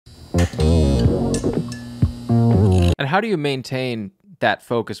And how do you maintain that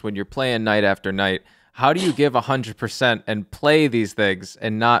focus when you're playing night after night? How do you give 100% and play these things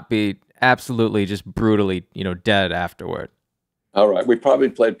and not be absolutely just brutally, dead afterward? All right. We probably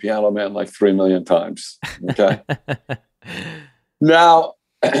played Piano Man like 3 million times. Okay. Now,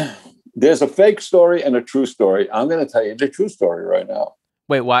 there's a fake story and a true story. I'm going to tell you the true story right now.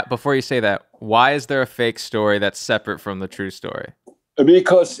 Wait, why? Before you say that, why is there a fake story that's separate from the true story?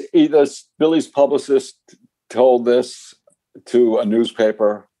 Because either Billy's publicist told this to a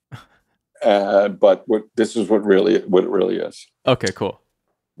newspaper, but this is what it really is. Okay, cool.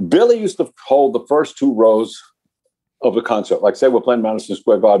 Billy used to hold the first 2 rows of the concert. Like, say we're playing Madison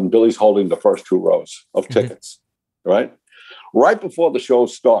Square Garden, Billy's holding the first 2 rows of tickets, right? Right before the show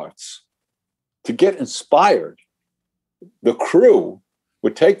starts, to get inspired, the crew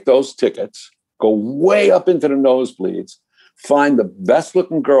would take those tickets, go way up into the nosebleeds, find the best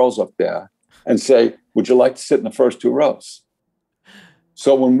looking girls up there and say, would you like to sit in the first 2 rows?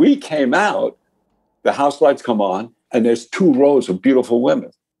 So when we came out, the house lights come on and there's 2 rows of beautiful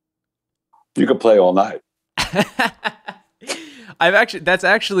women. You could play all night. That's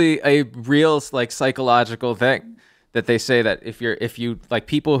actually a real like psychological thing that they say that if you like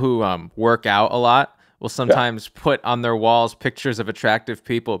people who work out a lot will sometimes put on their walls pictures of attractive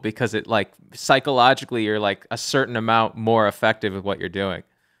people because it like psychologically you're like a certain amount more effective with what you're doing.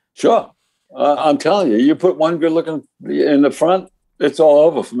 Sure. I'm telling you, you put one good looking in the front, it's all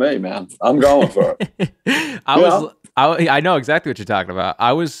over for me, man. I'm going for it. I know exactly what you're talking about.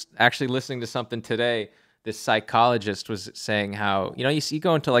 I was actually listening to something today. This psychologist was saying how, you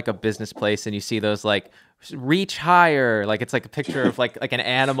go into like a business place and you see those like reach higher, like it's like a picture of like an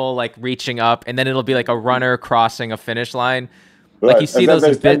animal like reaching up, and then it'll be like a runner crossing a finish line. Right. Like you see those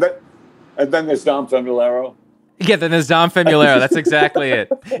and then there's Dom Famularo. Yeah, then there's Dom Famularo. That's exactly it.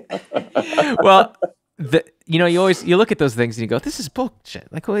 Well, you look at those things and you go, this is bullshit.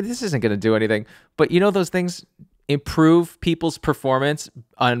 Like, well, this isn't going to do anything. But those things improve people's performance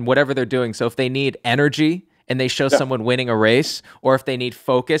on whatever they're doing. So if they need energy and they show someone winning a race, or if they need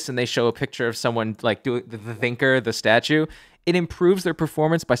focus and they show a picture of someone like doing the thinker, the statue, it improves their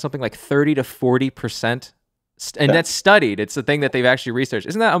performance by something like 30 to 40%. And that's studied. It's a thing that they've actually researched.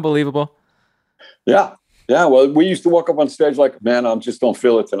 Isn't that unbelievable? Yeah. Yeah. Well, we used to walk up on stage like, man, I just don't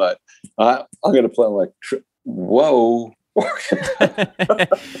feel it tonight. I'm going to play like, whoa.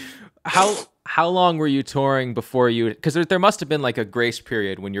 How long were you touring before because there must have been like a grace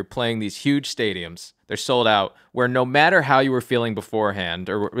period when you're playing these huge stadiums, they're sold out, where no matter how you were feeling beforehand,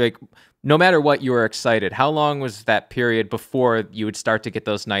 or like no matter what you were excited, how long was that period before you would start to get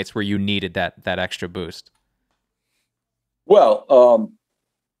those nights where you needed that extra boost? Well,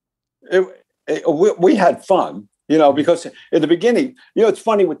 we had fun, because in the beginning, it's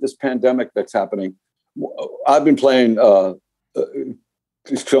funny with this pandemic that's happening. I've been playing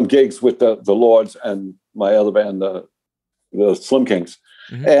some gigs with the Lords and my other band, the Slim Kings.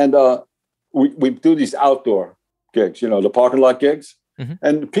 And we do these outdoor gigs, the parking lot gigs,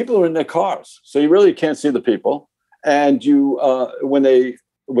 and people are in their cars. So you really can't see the people. And you, when the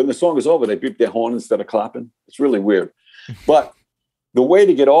song is over, they beep their horn instead of clapping. It's really weird. But the way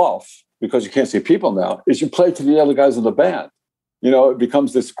to get off, because you can't see people now, is you play to the other guys in the band. It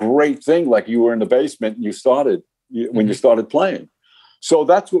becomes this great thing, like you were in the basement and you started when you started playing. So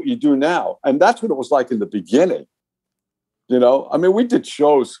that's what you do now. And that's what it was like in the beginning. I mean, we did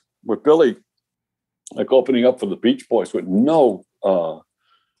shows with Billy, like opening up for the Beach Boys with no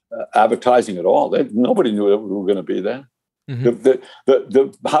advertising at all. Nobody knew that we were going to be there.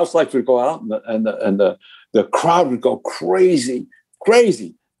 The house lights would go out and the crowd would go crazy.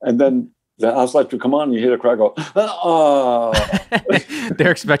 And then the house lights would come on and you hear the crowd go, oh.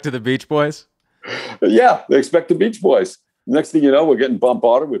 They're expecting the Beach Boys? Yeah, they expect the Beach Boys. Next thing you know, we're getting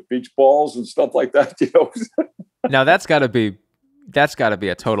bombarded with beach balls and stuff like that. Now that's got to be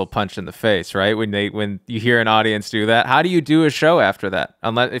a total punch in the face, right? When you hear an audience do that, how do you do a show after that?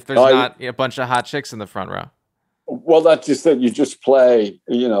 Unless if there's not a bunch of hot chicks in the front row. Well, that's just that you just play,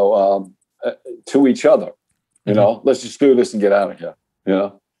 to each other. Let's just do this and get out of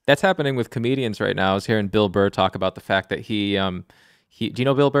here. That's happening with comedians right now. I was hearing Bill Burr talk about the fact that he do you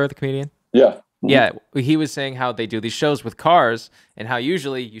know Bill Burr, the comedian? Yeah. Yeah, he was saying how they do these shows with cars and how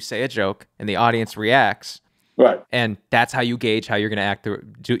usually you say a joke and the audience reacts. Right. And that's how you gauge how you're going to act,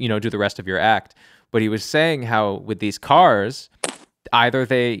 do the rest of your act. But he was saying how with these cars, either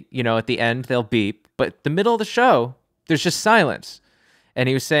they, at the end they'll beep, but the middle of the show, there's just silence. And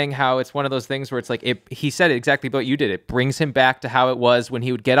he was saying how it's one of those things where it's like, he said it exactly what you did. It brings him back to how it was when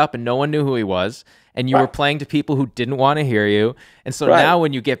he would get up and no one knew who he was. And you were playing to people who didn't want to hear you. And so now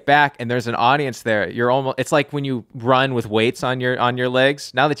when you get back and there's an audience there, it's like when you run with weights on your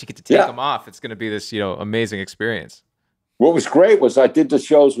legs. Now that you get to take them off, it's going to be this, amazing experience. What was great was I did the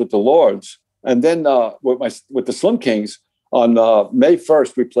shows with the Lords. And then with the Slim Kings on May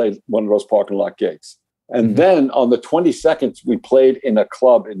 1st, we played one of those parking lot gigs. And then on the 22nd, we played in a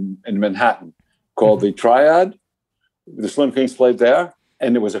club in Manhattan called the Triad. The Slim Kings played there,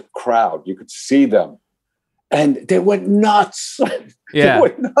 and there was a crowd. You could see them. And they went nuts. Yeah. They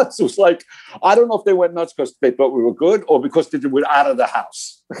went nuts. It was like, I don't know if they went nuts because they thought we were good or because they were out of the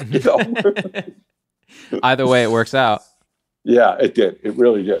house. Either way, it works out. Yeah, it did. It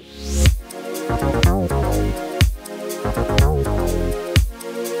really did.